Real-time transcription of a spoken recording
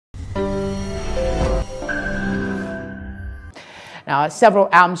Now, several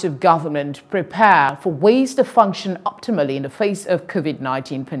arms of government prepare for ways to function optimally in the face of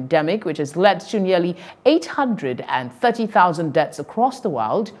COVID-19 pandemic, which has led to nearly 830,000 deaths across the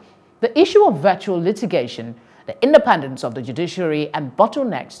world. The issue of virtual litigation, the independence of the judiciary, and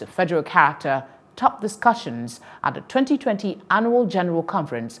bottlenecks to federal character top discussions at the 2020 Annual General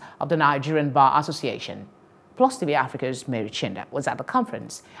Conference of the Nigerian Bar Association. Plus TV Africa's Mary Chinda was at the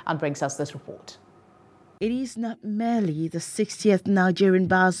conference and brings us this report. It is not merely the 60th Nigerian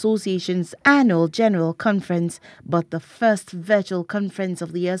Bar Association's annual general conference, but the first virtual conference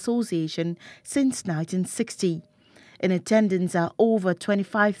of the association since 1960. In attendance are over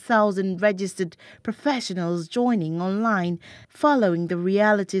 25,000 registered professionals joining online following the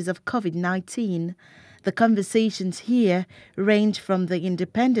realities of COVID-19. The conversations here range from the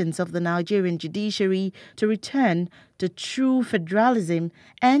independence of the Nigerian judiciary to return to true federalism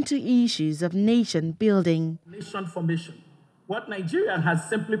and to issues of nation building. Nation formation. What Nigeria has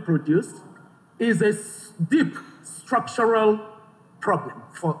simply produced is a deep structural problem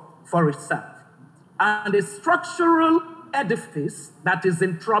for itself. And a structural edifice that is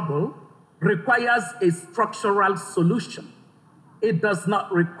in trouble requires a structural solution. It does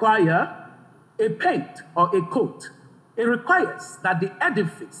not require a paint or a coat. It requires that the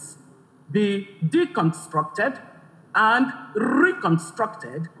edifice be deconstructed and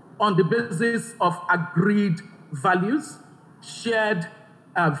reconstructed on the basis of agreed values, shared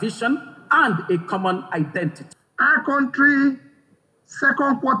vision, and a common identity. Our country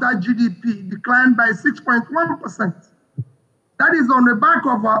second quarter GDP declined by 6.1%. That is on the back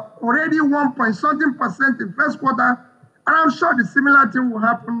of already 1.something% in first quarter, and I'm sure the similar thing will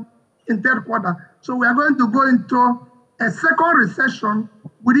happen in third quarter. So we are going to go into a second recession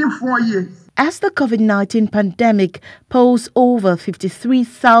within 4 years. As the COVID-19 pandemic posed over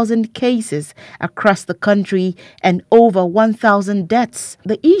 53,000 cases across the country and over 1,000 deaths,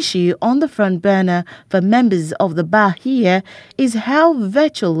 the issue on the front burner for members of the bar here is how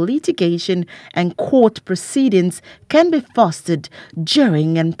virtual litigation and court proceedings can be fostered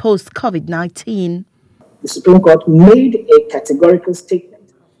during and post-COVID-19. The Supreme Court made a categorical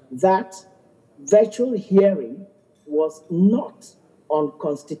statement that virtual hearing was not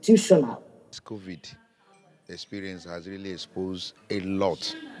unconstitutional. This COVID experience has really exposed a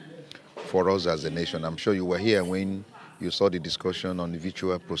lot for us as a nation. I'm sure you were here when you saw the discussion on the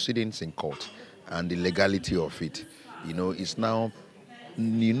virtual proceedings in court and the legality of it. You know, it's now the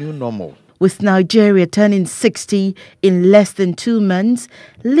new normal. With Nigeria turning 60 in less than 2 months,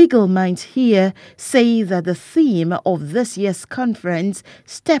 legal minds here say that the theme of this year's conference,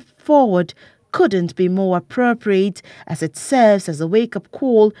 Step Forward, couldn't be more appropriate as it serves as a wake-up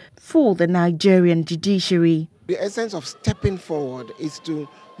call for the Nigerian judiciary. The essence of stepping forward is to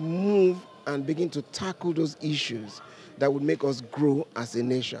move and begin to tackle those issues that would make us grow as a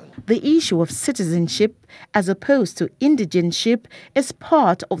nation. The issue of citizenship as opposed to indigenship is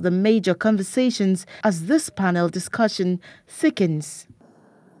part of the major conversations as this panel discussion thickens.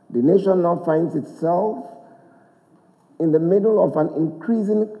 The nation now finds itself in the middle of an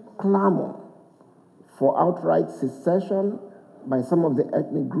increasing clamor for outright secession by some of the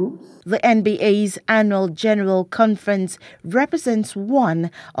ethnic groups. The NBA's annual General Conference represents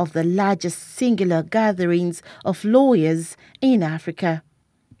one of the largest singular gatherings of lawyers in Africa.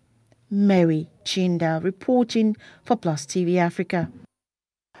 Mary Chinda reporting for Plus TV Africa.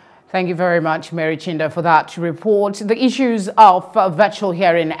 Thank you very much, Mary Chinda, for that report. The issues of virtual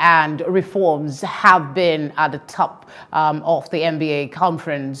hearing and reforms have been at the top of the NBA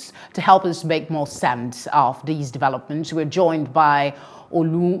conference. To help us make more sense of these developments, we're joined by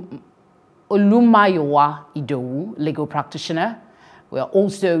Olumayowa Idowu, legal practitioner. We are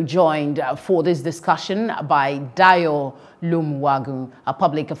also joined for this discussion by Lomuwagon, a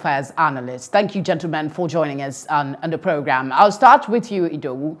public affairs analyst. Thank you, gentlemen, for joining us on the program. I'll start with you,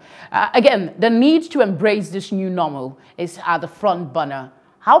 Idowu. Again, the need to embrace this new normal is at the front burner.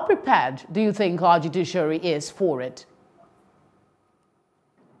 How prepared do you think our judiciary is for it?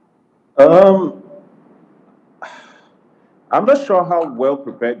 I'm not sure how well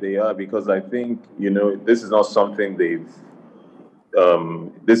prepared they are, because I think, you know, this is not something they've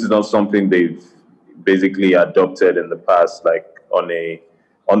basically adopted in the past, like on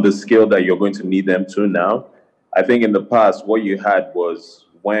the scale that you're going to need them to now. I think in the past, what you had was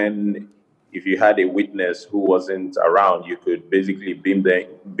if you had a witness who wasn't around, you could basically beam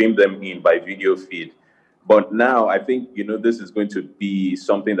them in by video feed. But now I think, you know, this is going to be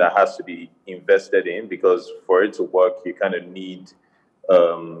something that has to be invested in, because for it to work, you kind of need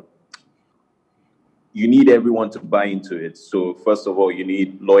everyone to buy into it. So first of all, you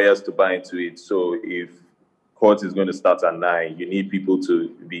need lawyers to buy into it. So if court is going to start at 9. You need people to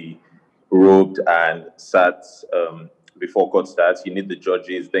be robed and sat before court starts. You need the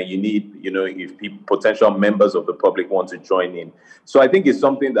judges. Then you need, if potential members of the public want to join in. So I think it's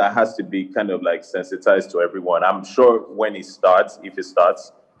something that has to be kind of like sensitized to everyone. I'm sure when it starts, if it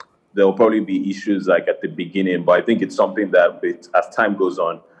starts, there'll probably be issues like at the beginning, but I think it's something that as time goes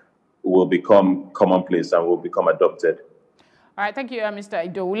on, will become commonplace and will become adopted. All right, thank you, Mr.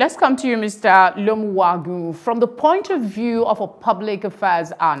 Idowu. Let's come to you, Mr. Lomuwagon. From the point of view of a public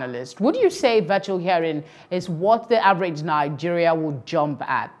affairs analyst, would you say virtual hearing is what the average Nigeria would jump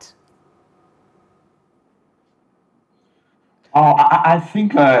at? I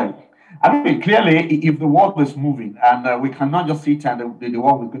think, clearly, if the world is moving, and we cannot just sit and the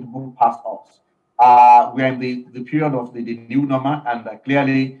world is going to move past us. We're in the period of the new normal, and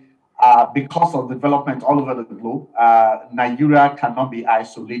clearly, because of development all over the globe, Nigeria cannot be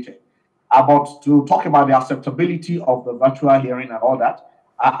isolated. But to talk about the acceptability of the virtual hearing and all that,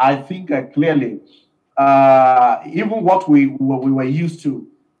 I think clearly, even what we were used to,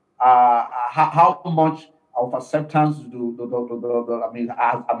 how much of acceptance can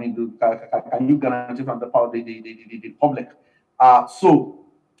you guarantee from the public? So,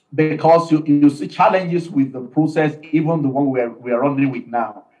 because you see challenges with the process, even the one we are running with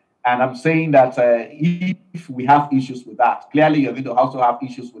now. And I'm saying that if we have issues with that, clearly you're going to also have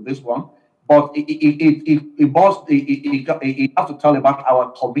issues with this one. But it has to tell about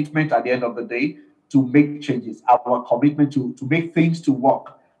our commitment at the end of the day to make changes, our commitment to make things to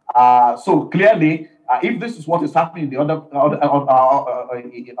work. So clearly, if this is what is happening in the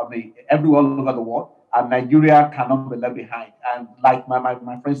everywhere all over the world, and Nigeria cannot be left behind. And like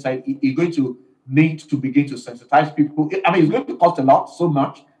my friend said, it's going to need to begin to sensitize people. It's going to cost a lot, so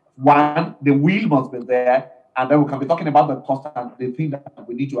much. One, the will must be there, and then we can be talking about the cost and the thing that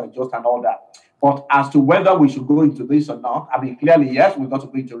we need to adjust and all that. But as to whether we should go into this or not, clearly, yes, we've got to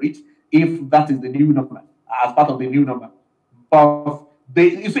go into it if that is the new number, as part of the new number. But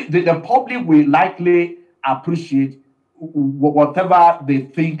the public will likely appreciate whatever they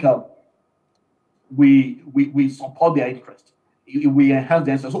think we support their interest. We enhance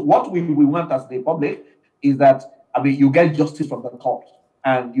their interest. So what we want as the public is that, you get justice from the court,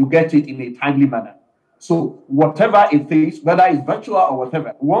 and you get it in a timely manner. So whatever it is, whether it's virtual or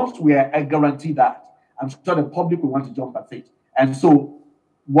whatever, once we are guaranteed that, I'm sure the public will want to jump at it. And so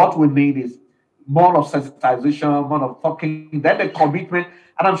what we need is more of sensitization, more of talking, then the commitment.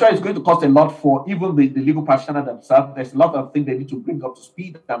 And I'm sure it's going to cost a lot for even the legal practitioner themselves. There's a lot of things they need to bring up to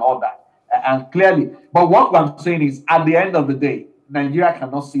speed and all that. And clearly, but what I'm saying is, at the end of the day, Nigeria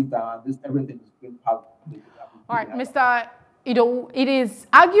cannot sit down and everything is being passed. All right, Mr. Idowu, it is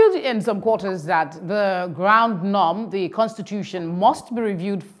argued in some quarters that the ground norm, the constitution, must be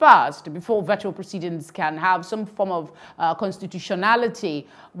reviewed first before virtual proceedings can have some form of constitutionality.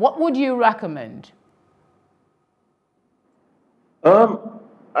 What would you recommend?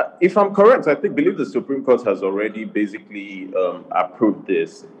 If I'm correct, I believe the Supreme Court has already basically approved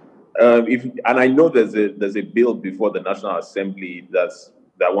this. And I know there's a bill before the National Assembly that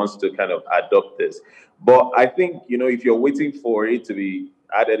wants to kind of adopt this. But I think, if you're waiting for it to be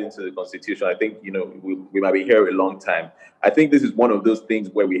added into the Constitution, I think, we might be here a long time. I think this is one of those things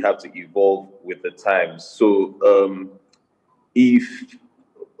where we have to evolve with the times. So if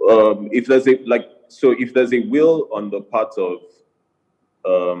there's a will on the part of,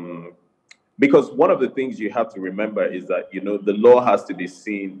 because one of the things you have to remember is that, the law has to be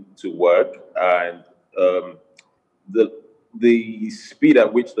seen to work, and the speed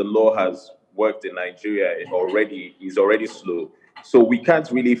at which the law has worked in Nigeria is already slow. So we can't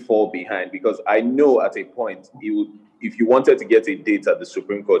really fall behind, because I know at a point, if you wanted to get a date at the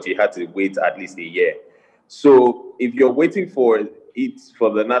Supreme Court, you had to wait at least a year. So if you're waiting for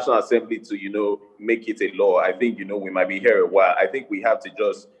the National Assembly to, make it a law, I think, we might be here a while. I think we have to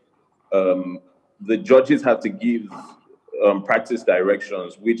just, the judges have to give practice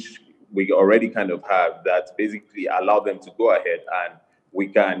directions, which we already kind of have, that basically allow them to go ahead, and we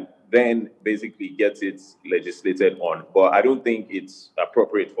can then basically get it legislated on. But I don't think it's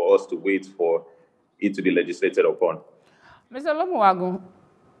appropriate for us to wait for it to be legislated upon. Mr. Lomuwagon,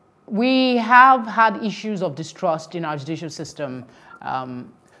 we have had issues of distrust in our judicial system.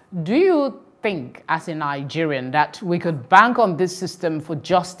 Do you think, as a Nigerian, that we could bank on this system for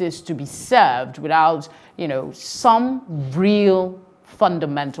justice to be served without, some real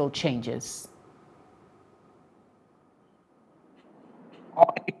fundamental changes?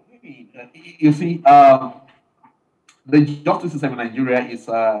 You see, the justice system in Nigeria is,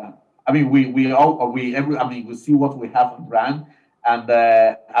 we see what we have on ground, And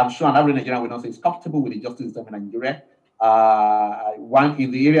I'm sure an average Nigerian will not say it's comfortable with the justice system in Nigeria. One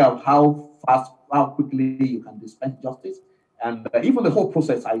in the area of how fast, how quickly you can dispense justice, and even the whole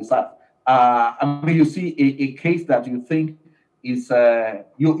process itself. I mean, you see a case that you think is,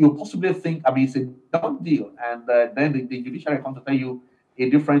 you possibly think, I mean, it's a done deal, and then the judiciary comes to tell you a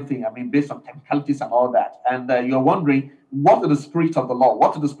different thing, I mean, based on technicalities and all that. And you're wondering, what is the spirit of the law?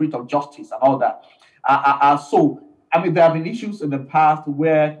 What is the spirit of justice and all that? So, I mean, there have been issues in the past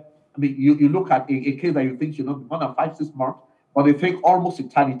where, I mean, you look at a case that you think should not be more than 5-6 months, but they take almost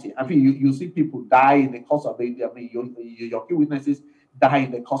eternity. I mean, you see people die in the course of the, I mean, your key witnesses die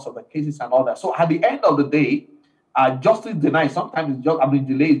in the course of the cases and all that. So at the end of the day, justice denied. Sometimes it's just, I mean,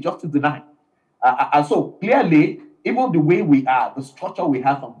 delay is justice denied. And so clearly, even the way we are, the structure we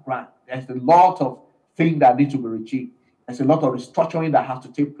have on ground, there's a lot of things that need to be achieved. There's a lot of restructuring that has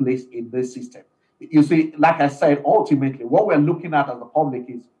to take place in this system. You see, like I said, ultimately, what we're looking at as the public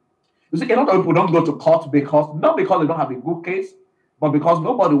is, you see, a lot of people don't go to court because, not because they don't have a good case, but because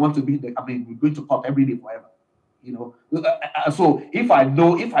nobody wants to be there. I mean, we're going to court every day forever. You know, so if I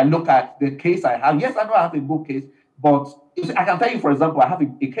look at the case I have, yes, I know I have a good case, but you see, I can tell you, for example, I have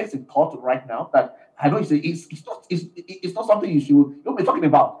a case in court right now that I know it's not something you'll be talking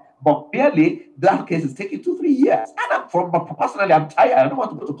about. But clearly, that case is taking 2-3 years. And personally, I'm tired. I don't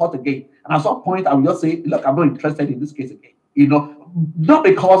want to go to court again. And at some point, I will just say, look, I'm not interested in this case again. You know, not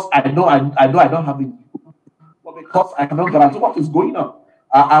because I know I don't have it, but because I cannot guarantee what is going on.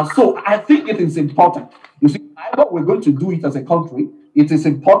 And so I think it is important. You see, either we're going to do it as a country, it is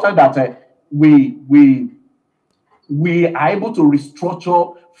important that we are able to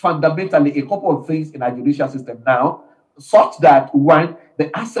restructure fundamentally a couple of things in our judicial system now, such that one,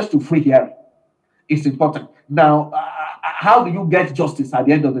 the access to free hearing is important. Now, how do you get justice at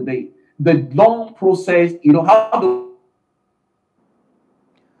the end of the day? The long process, you know, how do...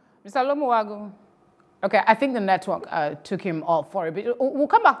 Mr. Lomuwagon. Okay, I think the network took him off for a bit. We'll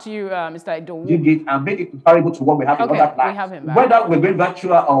come back to you, Mr. Idowu. And make it comparable to what we have in other plans. We have him back. Whether we're going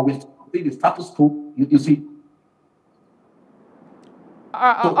virtual or we're still the status quo, you see.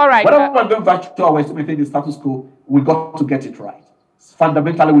 All right. Whether we're going virtual or we're still maintaining the status quo, we got to get it right.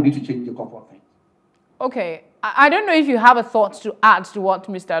 Fundamentally, we need to change a couple of things. Okay. I don't know if you have a thought to add to what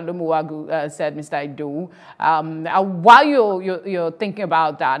Mr. Lomuwagon said, Mr. Idowu. While you're thinking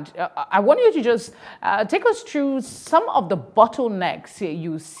about that, I want you to just take us through some of the bottlenecks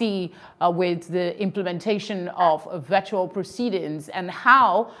you see with the implementation of virtual proceedings and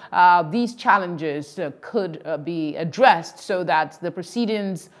how these challenges could be addressed so that the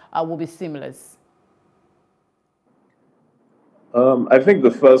proceedings will be seamless. I think the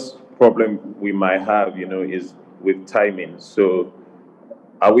first problem we might have, you know, is with timing. So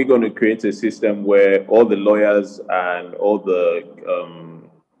are we going to create a system where all the lawyers and all the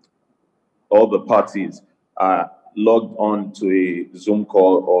parties are logged on to a Zoom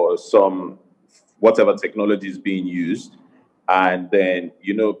call or some whatever technology is being used, and then,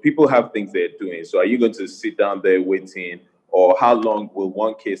 you know, people have things they're doing. So are you going to sit down there waiting, or how long will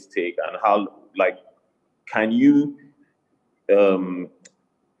one case take, and how, like, can you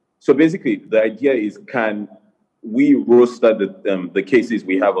so basically, the idea is, can we roster the cases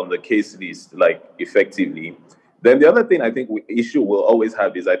we have on the case list, like, effectively? Then the other thing I think issue we'll always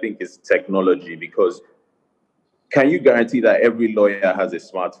have is, I think, is technology, because can you guarantee that every lawyer has a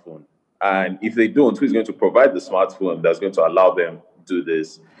smartphone? And if they don't, who's going to provide the smartphone that's going to allow them to do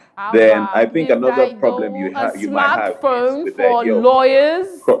this? Then I think another problem you might have is with the idea of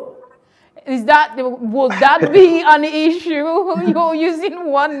lawyers. Would that be an issue? You're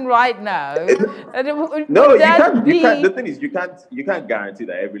using one right now. No, you can't. The thing is, you can't guarantee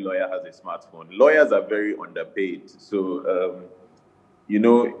that every lawyer has a smartphone. Lawyers are very underpaid. So, you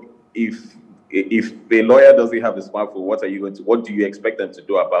know, if a lawyer doesn't have a smartphone, what do you expect them to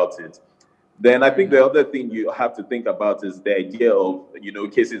do about it? Then I think the other thing you have to think about is the idea of, you know,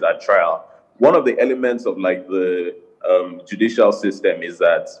 cases at trial. One of the elements of, like, the judicial system is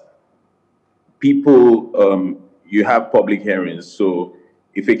that people, you have public hearings. So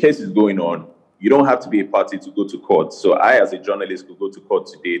if a case is going on, you don't have to be a party to go to court. So I, as a journalist, could go to court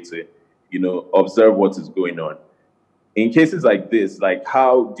today to, you know, observe what is going on. In cases like this, like,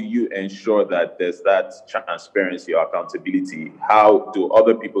 how do you ensure that there's that transparency or accountability? How do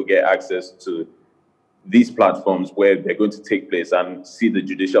other people get access to these platforms where they're going to take place and see the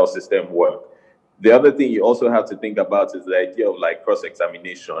judicial system work? The other thing you also have to think about is the idea of, like,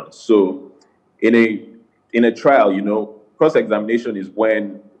 cross-examination. So in a trial, you know, cross-examination is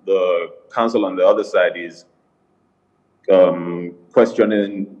when the counsel on the other side is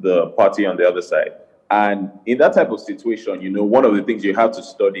questioning the party on the other side. And in that type of situation, one of the things you have to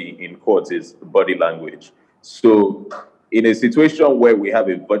study in court is body language. So in a situation where we have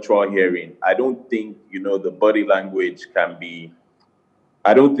a virtual hearing, I don't think, the body language can be,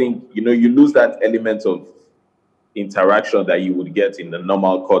 I don't think, you lose that element of interaction that you would get in the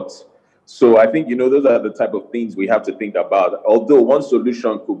normal court. So I think, those are the type of things we have to think about. Although one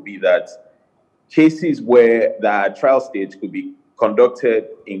solution could be that cases where the trial stage could be conducted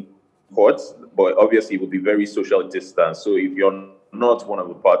in courts, but obviously it would be very social distance. So if you're not one of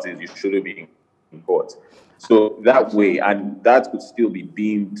the parties, you shouldn't be in court. So that way, and that could still be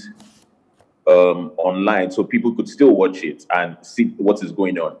beamed online, so people could still watch it and see what is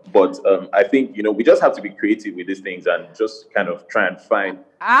going on. But I think, we just have to be creative with these things and just kind of try and find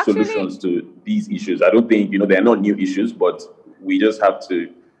solutions to these issues. I don't think, they're not new issues, but we just have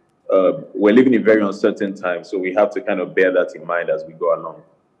to, we're living in very uncertain times, so we have to kind of bear that in mind as we go along.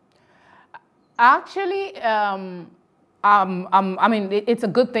 Actually, I mean, it's a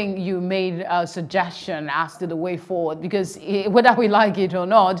good thing you made a suggestion as to the way forward, because whether we like it or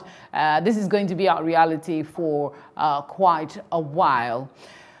not, this is going to be our reality for quite a while.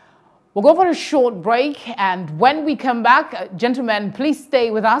 We'll go for a short break, and when we come back, gentlemen, please stay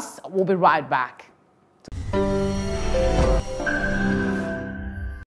with us. We'll be right back.